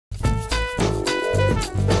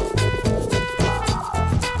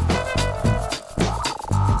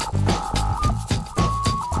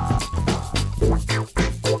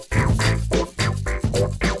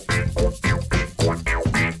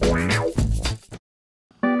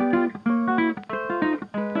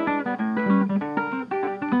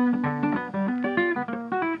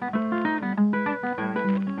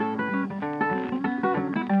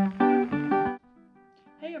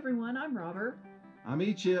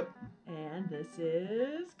me, Chip. And this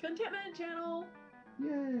is Contentment Channel.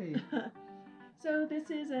 Yay. So this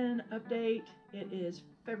is an update. It is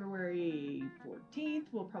February 14th.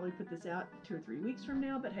 We'll probably put this out 2 or 3 weeks from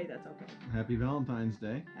now, but hey, that's okay. Happy Valentine's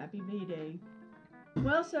Day. Happy May Day.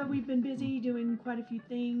 Well, so we've been busy doing quite a few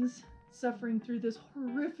things, suffering through this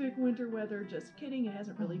horrific winter weather. Just kidding, it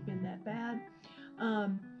hasn't really been that bad.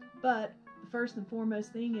 But the first and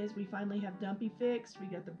foremost thing is we finally have Dumpy fixed. We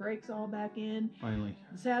got the brakes all back in. Finally.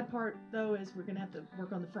 The sad part, though, is we're going to have to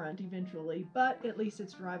work on the front eventually, but at least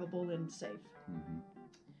it's drivable and safe.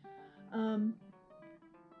 Mm-hmm.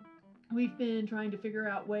 We've been trying to figure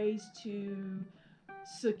out ways to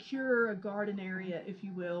secure a garden area, if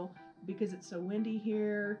you will, because it's so windy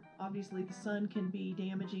here. Obviously, the sun can be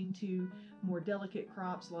damaging to more delicate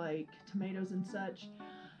crops like tomatoes and such.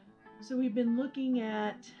 So we've been looking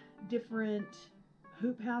at different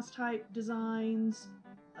hoop house type designs,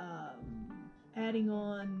 adding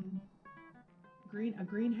on a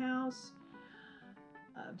greenhouse,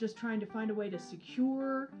 just trying to find a way to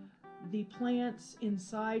secure the plants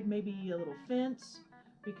inside, maybe a little fence,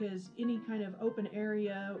 because any kind of open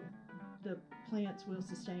area, the plants will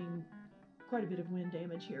sustain quite a bit of wind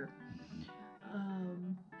damage here.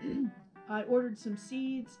 I ordered some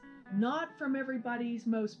seeds, not from everybody's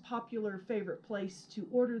most popular favorite place to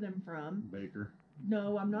order them from. Baker.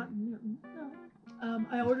 No, I'm not. No.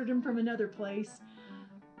 I ordered them from another place.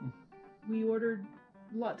 We ordered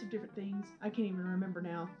lots of different things. I can't even remember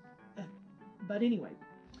now. But anyway,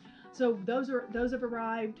 so those have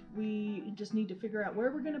arrived. We just need to figure out where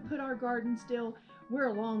we're going to put our garden still. We're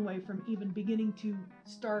a long way from even beginning to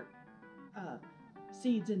start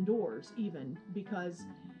seeds indoors even, because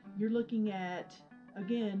you're looking at,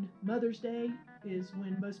 again, Mother's Day is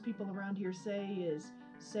when most people around here say is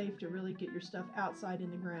safe to really get your stuff outside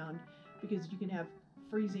in the ground, because you can have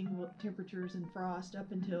freezing temperatures and frost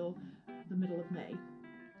up until the middle of May.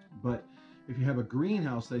 But if you have a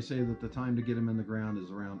greenhouse, they say that the time to get them in the ground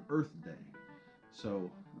is around Earth Day.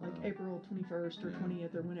 So like April 21st or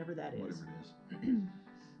 20th or whenever that is. Whatever it is.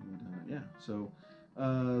 Yeah.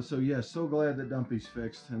 So yes, so glad that Dumpy's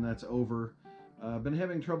fixed and that's over. Been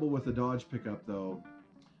having trouble with the Dodge pickup though.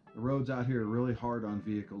 The roads out here are really hard on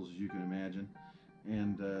vehicles, as you can imagine.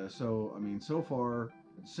 And so far,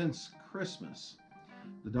 since Christmas,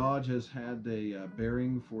 the Dodge has had a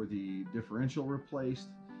bearing for the differential replaced.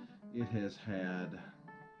 It has had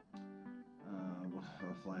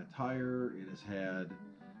a flat tire. It has had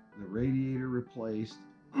the radiator replaced.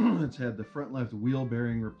 It's had the front left wheel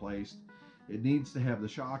bearing replaced. It needs to have the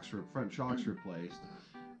front shocks replaced.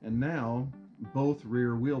 And now both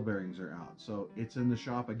rear wheel bearings are out. So it's in the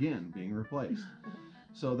shop again being replaced.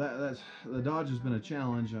 So that's the Dodge has been a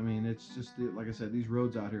challenge. I mean, it's just, like I said, these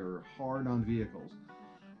roads out here are hard on vehicles.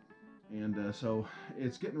 And so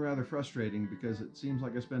it's getting rather frustrating because it seems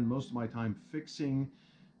like I spend most of my time fixing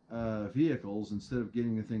vehicles instead of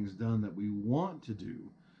getting the things done that we want to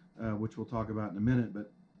do, which we'll talk about in a minute.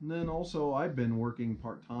 But then also I've been working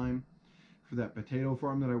part-time for that potato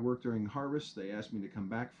farm that I worked during harvest. They asked me to come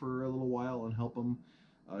back for a little while and help them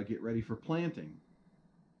get ready for planting.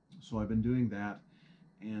 So I've been doing that.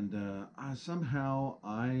 And somehow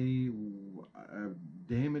I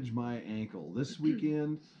damaged my ankle. This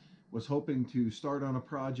weekend was hoping to start on a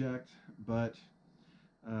project, but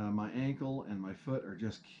my ankle and my foot are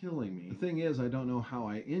just killing me. The thing is, I don't know how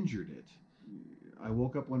I injured it. I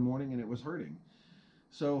woke up one morning and it was hurting.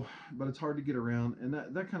 So, but it's hard to get around, and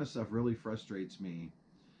that kind of stuff really frustrates me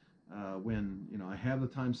when, you know, I have the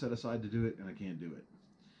time set aside to do it and I can't do it.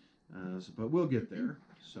 But we'll get there.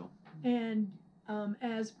 So. And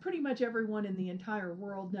as pretty much everyone in the entire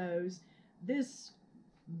world knows, this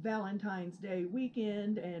Valentine's Day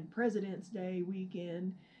weekend and President's Day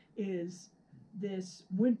weekend is this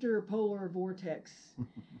winter polar vortex.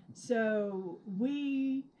 So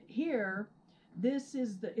we here,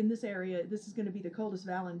 in this area, this is going to be the coldest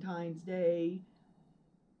Valentine's Day,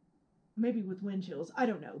 maybe with wind chills. I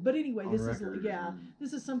don't know. But anyway,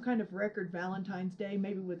 this is some kind of record Valentine's Day,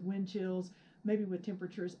 maybe with wind chills, maybe with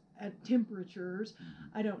temperatures.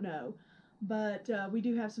 I don't know. But we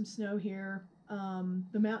do have some snow here.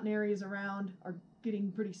 The mountain areas around are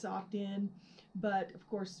getting pretty socked in, but of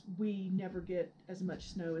course we never get as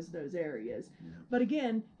much snow as those areas. Yeah. But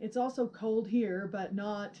again, it's also cold here, but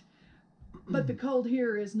the cold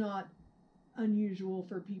here is not unusual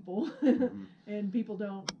for people. And people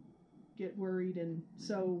don't get worried and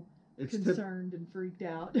so concerned and freaked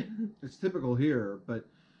out. It's typical here, but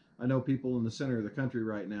I know people in the center of the country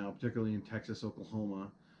right now, particularly in Texas, Oklahoma,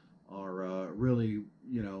 are really,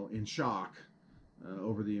 in shock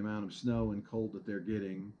over the amount of snow and cold that they're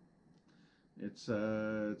getting. It's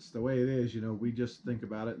the way it is. You know, we just think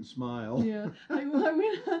about it and smile. Yeah,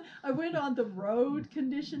 I went on the road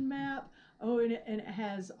condition map. Oh, and it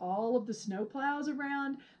has all of the snow plows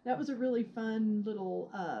around. That was a really fun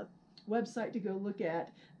little website to go look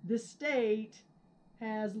at. This state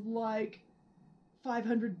has like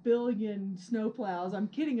 500 billion snowplows. I'm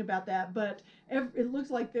kidding about that, but it looks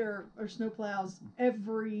like there are snowplows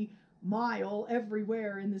every mile,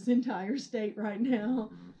 everywhere in this entire state right now.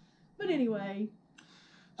 But anyway,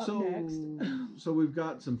 up next. So we've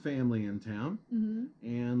got some family in town,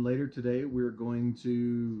 and later today we're going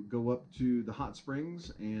to go up to the hot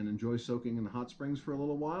springs and enjoy soaking in the hot springs for a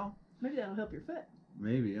little while. Maybe that'll help your foot.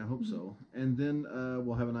 Maybe, I hope so. And then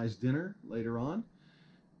we'll have a nice dinner later on.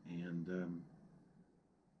 And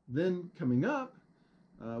then coming up,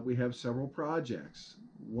 we have several projects.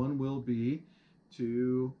 One will be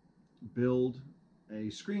to build a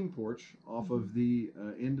screen porch off of the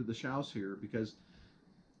end of the house here, because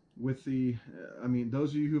with the, I mean,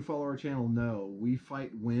 those of you who follow our channel know we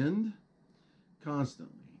fight wind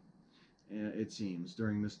constantly, it seems,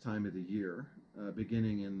 during this time of the year,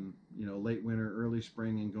 beginning in, you know, late winter, early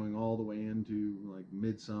spring, and going all the way into like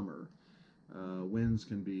midsummer. Winds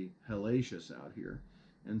can be hellacious out here.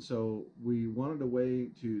 And so we wanted a way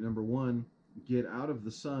to, number one, get out of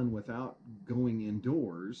the sun without going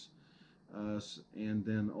indoors, and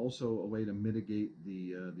then also a way to mitigate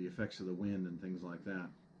the effects of the wind and things like that.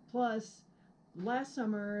 Plus, last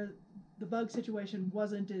summer the bug situation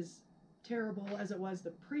wasn't as terrible as it was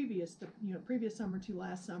the previous summer to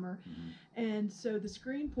last summer, and so the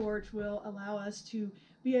screen porch will allow us to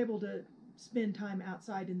be able to spend time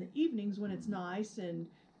outside in the evenings when it's nice and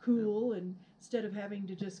cool, and instead of having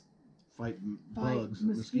to just fight bugs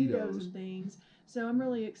and mosquitoes and things. So I'm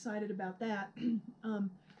really excited about that.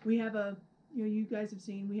 We have you guys have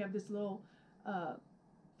seen, we have this little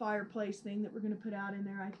fireplace thing that we're going to put out in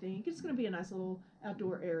there. I think it's going to be a nice little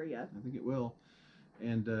outdoor area. I think it will.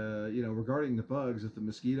 And regarding the bugs, if the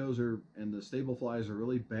mosquitoes and the stable flies are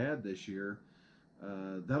really bad this year,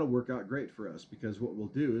 that'll work out great for us, because what we'll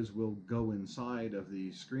do is we'll go inside of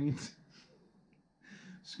the screen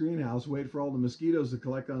house, wait for all the mosquitoes to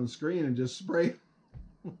collect on the screen, and just spray.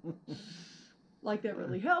 Like that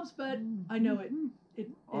really helps, but I know it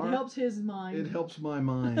helps his mind. It helps my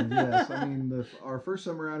mind, yes. I mean, our first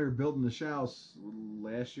summer out here building the house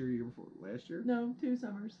last year before, last year? No, 2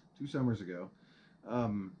 summers. 2 summers ago.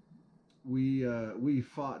 We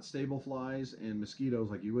fought stable flies and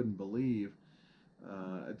mosquitoes like you wouldn't believe,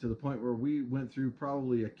 to the point where we went through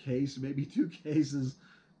probably a case, maybe 2 cases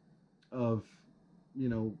of,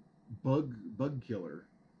 bug killer.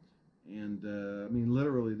 And I mean,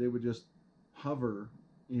 literally, they would just hover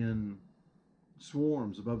in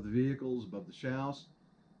swarms above the vehicles, above the house,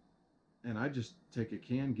 and I just take a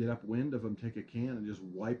can, get upwind of them, take a can, and just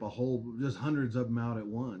wipe just hundreds of them out at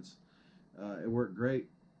once. It worked great.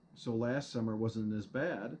 So last summer wasn't as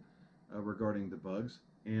bad regarding the bugs,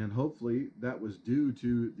 and hopefully that was due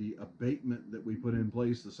to the abatement that we put in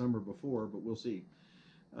place the summer before, but we'll see.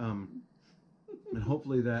 And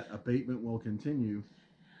hopefully that abatement will continue.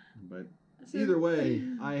 But either way,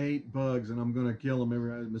 I hate bugs, and I'm going to kill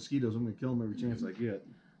them mosquitoes. I'm going to kill them every chance I get.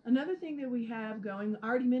 Another thing that we have going, I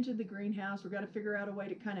already mentioned the greenhouse. We've got to figure out a way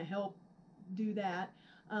to kind of help do that.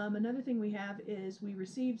 Another thing we have is we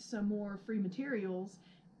received some more free materials,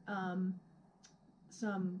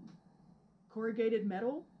 some corrugated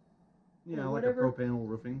metal. Yeah, like a pro-panel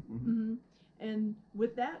roofing. And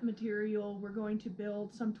with that material, we're going to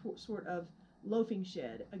build some sort of loafing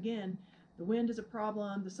shed. Again, the wind is a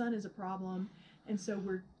problem, the sun is a problem, and so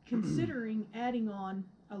we're considering adding on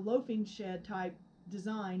a loafing shed type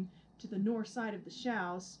design to the north side of the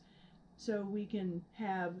house, so we can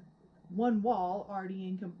have one wall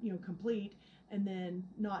already complete, and then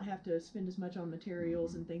not have to spend as much on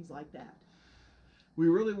materials and things like that. We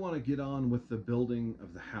really want to get on with the building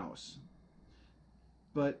of the house,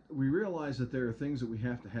 but we realize that there are things that we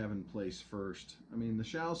have to have in place first. I mean,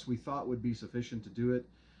 the house we thought would be sufficient to do it,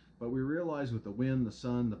 but we realize with the wind, the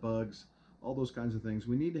sun, the bugs, all those kinds of things,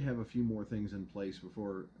 we need to have a few more things in place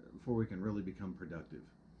before we can really become productive.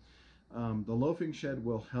 The loafing shed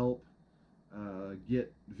will help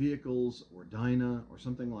get vehicles or Dyna or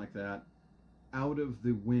something like that out of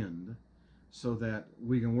the wind so that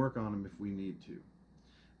we can work on them if we need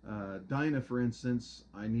to. Dyna, for instance,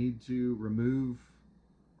 I need to remove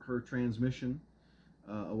her transmission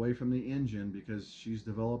away from the engine because she's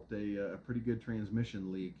developed a pretty good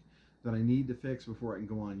transmission leak that I need to fix before I can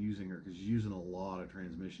go on using her, because she's using a lot of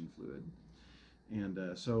transmission fluid.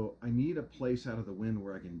 And so I need a place out of the wind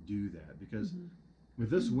where I can do that, because with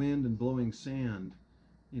this wind and blowing sand,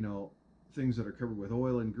 things that are covered with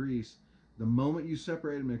oil and grease, the moment you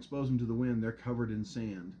separate them and expose them to the wind, they're covered in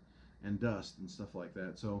sand and dust and stuff like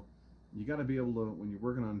that. So you got to be able to, when you're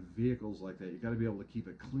working on vehicles like that, you got to be able to keep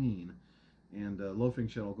it clean. And loafing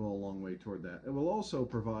shed will go a long way toward that. It will also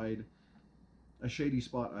provide a shady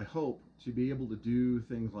spot, I hope, to be able to do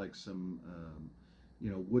things like some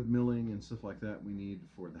wood milling and stuff like that we need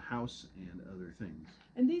for the house and other things.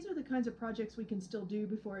 And these are the kinds of projects we can still do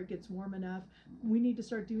before it gets warm enough. We need to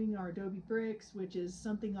start doing our adobe bricks, which is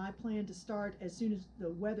something I plan to start as soon as the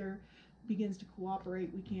weather begins to cooperate.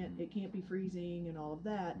 It can't be freezing and all of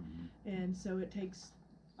that. And so it takes,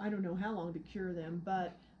 I don't know how long to cure them,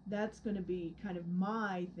 but that's going to be kind of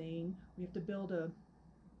my thing. We have to build a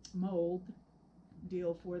mold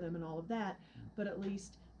deal for them and all of that, but at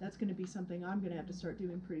least that's going to be something I'm going to have to start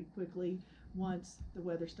doing pretty quickly once the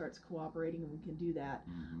weather starts cooperating, and we can do that.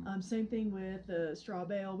 Same thing with straw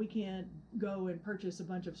bale. We can't go and purchase a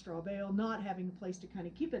bunch of straw bale, not having a place to kind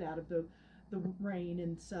of keep it out of the rain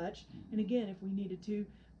and such. And again, if we needed to,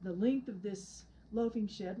 the length of this loafing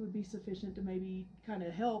shed would be sufficient to maybe kind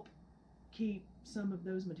of help keep some of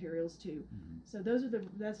those materials too. So that's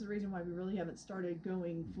the reason why we really haven't started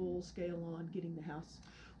going full scale on getting the house.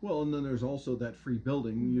 Well, and then there's also that free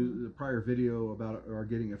building. The prior video about our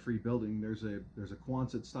getting a free building, there's a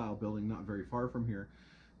Quonset style building not very far from here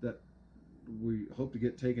that we hope to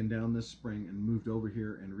get taken down this spring and moved over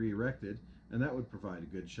here and re-erected, and that would provide a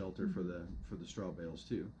good shelter for the straw bales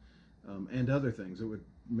too, and other things. It would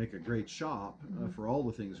make a great shop for all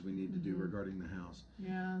the things we need to do regarding the house.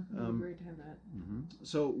 Yeah, it would be great to have that.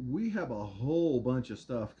 So we have a whole bunch of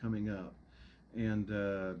stuff coming up. And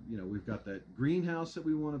we've got that greenhouse that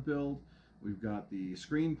we want to build. We've got the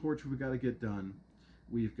screen porch we've got to get done.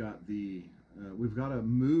 We've got we've got to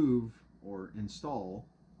move or install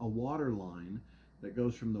a water line that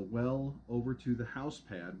goes from the well over to the house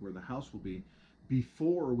pad where the house will be,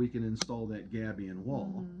 before we can install that gabion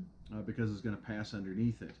wall, because it's going to pass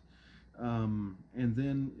underneath it. And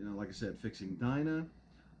then, like I said, fixing Dinah.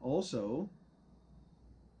 Also,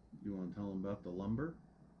 you want to tell them about the lumber?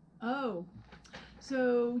 Oh,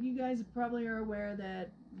 so you guys probably are aware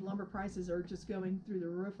that lumber prices are just going through the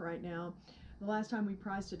roof right now. The last time we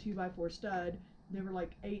priced a 2x4 stud, they were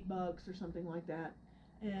like $8 or something like that.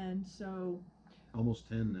 And so almost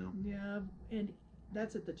 10 now. Yeah, and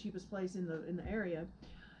that's at the cheapest place in the area.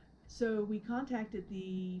 So we contacted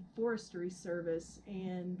the forestry service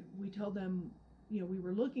and we told them, we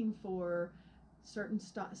were looking for certain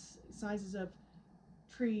sizes of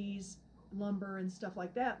trees, lumber and stuff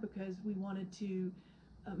like that, because we wanted to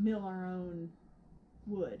mill our own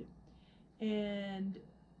wood. And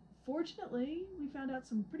fortunately, we found out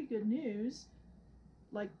some pretty good news.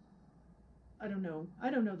 Like, I don't know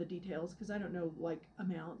the details because I don't know like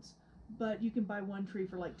amounts, but you can buy one tree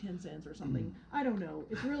for like 10 cents or something. I don't know.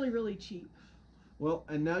 It's really, really cheap. Well,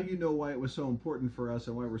 and now you know why it was so important for us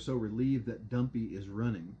and why we're so relieved that Dumpy is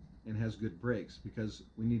running and has good brakes, because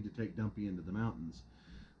we need to take Dumpy into the mountains.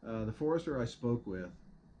 The forester I spoke with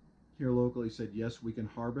here locally said, yes, we can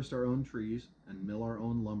harvest our own trees and mill our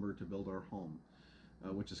own lumber to build our home,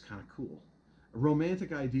 which is kind of cool. A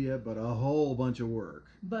romantic idea, but a whole bunch of work.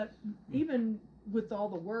 But even with all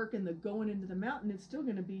the work and the going into the mountain, it's still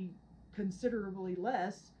going to be considerably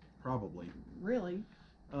less. Probably. Really.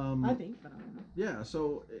 I think, but I don't know. Yeah,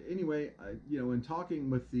 so anyway, in talking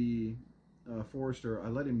with the forester, I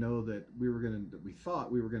let him know that we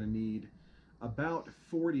thought we were going to need about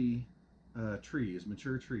 40 trees,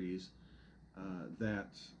 mature trees, and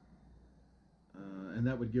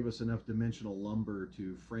that would give us enough dimensional lumber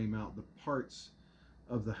to frame out the parts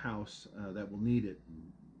of the house that will need it.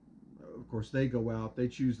 Of course, they go out, they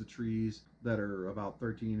choose the trees that are about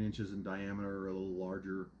 13 inches in diameter or a little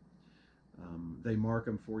larger. They mark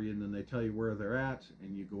them for you, and then they tell you where they're at,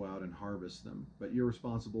 and you go out and harvest them. But you're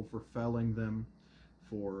responsible for felling them,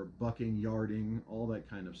 for bucking, yarding, all that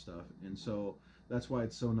kind of stuff. And so that's why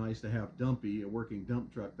it's so nice to have Dumpy, a working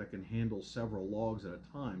dump truck that can handle several logs at a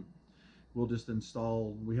time. We'll just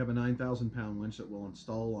we have a 9,000 pound winch that we'll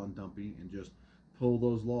install on Dumpy and just pull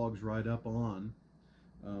those logs right up on,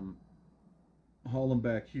 haul them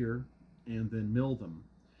back here, and then mill them.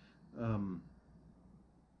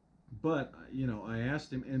 But I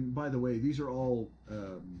asked him, and by the way, these are all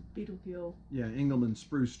beetle kill. Yeah, Engelmann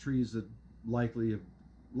spruce trees that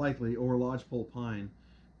likely or lodgepole pine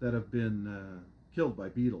that have been killed by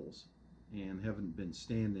beetles and haven't been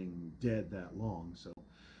standing dead that long. So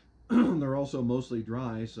they're also mostly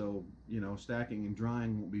dry, so stacking and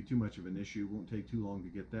drying won't be too much of an issue. Won't take too long to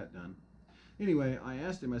get that done. Anyway, I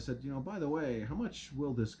asked him, I said, by the way, how much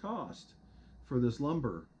will this cost for this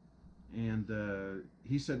lumber? And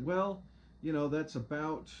he said, well, you know, that's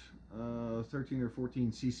about 13 or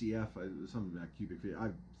 14 CCF, something about cubic feet. I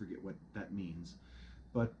forget what that means,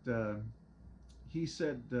 but he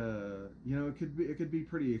said, you know, it could be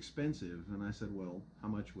pretty expensive. And I said, well, how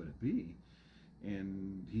much would it be?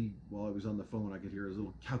 And he, while I was on the phone, I could hear his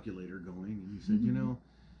little calculator going, and he said, you know,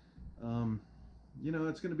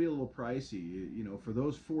 it's going to be a little pricey. You know, for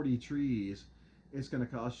those 40 trees, it's going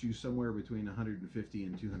to cost you somewhere between $150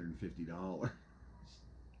 and $250.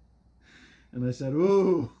 And I said,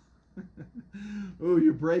 "Ooh, ooh,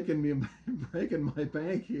 you're breaking me, breaking my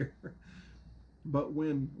bank here." But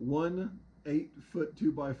when one 8-foot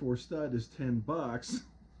 2x4 stud is $10,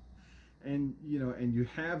 and you know, and you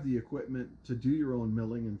have the equipment to do your own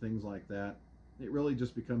milling and things like that, it really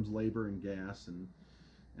just becomes labor and gas and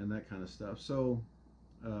that kind of stuff. So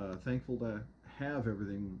thankful to have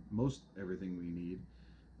everything, most everything we need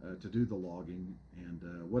to do the logging, and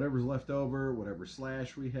whatever's left over, whatever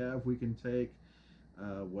slash we have, we can take.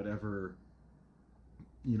 Whatever,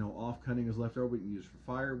 you know, off cutting is left over, we can use for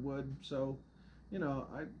firewood. So, you know,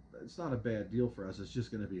 it's not a bad deal for us. It's just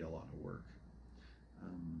going to be a lot of work.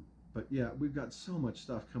 But yeah, we've got so much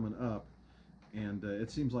stuff coming up, and it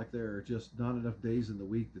seems like there are just not enough days in the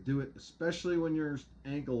week to do it, especially when your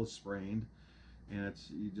ankle is sprained and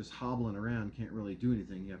you're just hobbling around, can't really do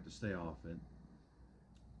anything. You have to stay off it.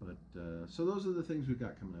 But so those are the things we've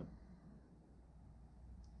got coming up.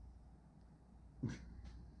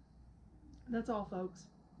 That's all, folks.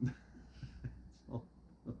 That's all,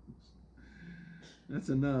 folks. That's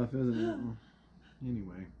enough, isn't it?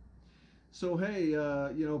 Anyway, so hey,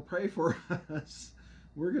 you know, pray for us.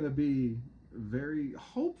 We're going to be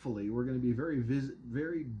hopefully, we're going to be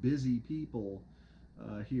very busy people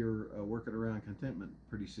here working around Contentment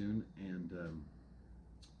pretty soon, and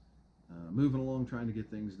moving along trying to get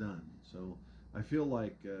things done. So I feel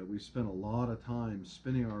like we've spent a lot of time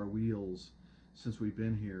spinning our wheels since we've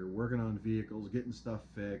been here, working on vehicles, getting stuff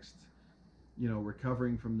fixed, you know,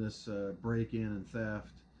 recovering from this break-in and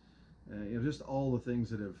theft, you know, just all the things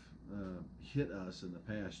that have hit us in the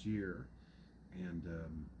past year. And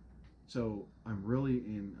so I'm really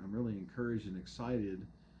encouraged and excited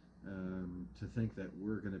to think that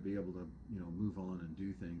we're going to be able to, you know, move on and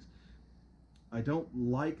do things. I don't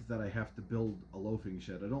like that I have to build a loafing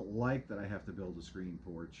shed. I don't like that I have to build a screen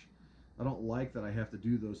porch. I don't like that I have to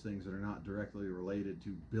do those things that are not directly related to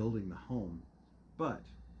building the home. But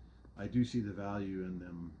I do see the value in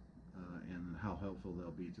them and how helpful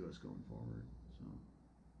they'll be to us going forward. So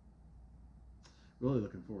really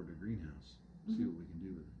looking forward to greenhouse. See what we can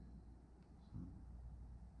do with it. So.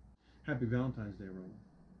 Happy Valentine's Day, Roland.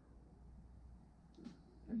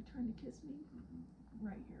 Are you trying to kiss me?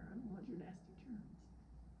 Right here. I don't want your nasty germs.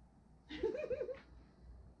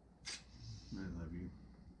 I love you.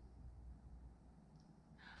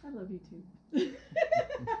 I love you too.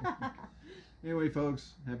 Anyway,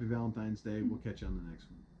 folks, happy Valentine's Day. We'll catch you on the next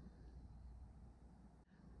one.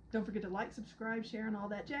 Don't forget to like, subscribe, share, and all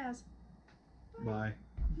that jazz. Bye.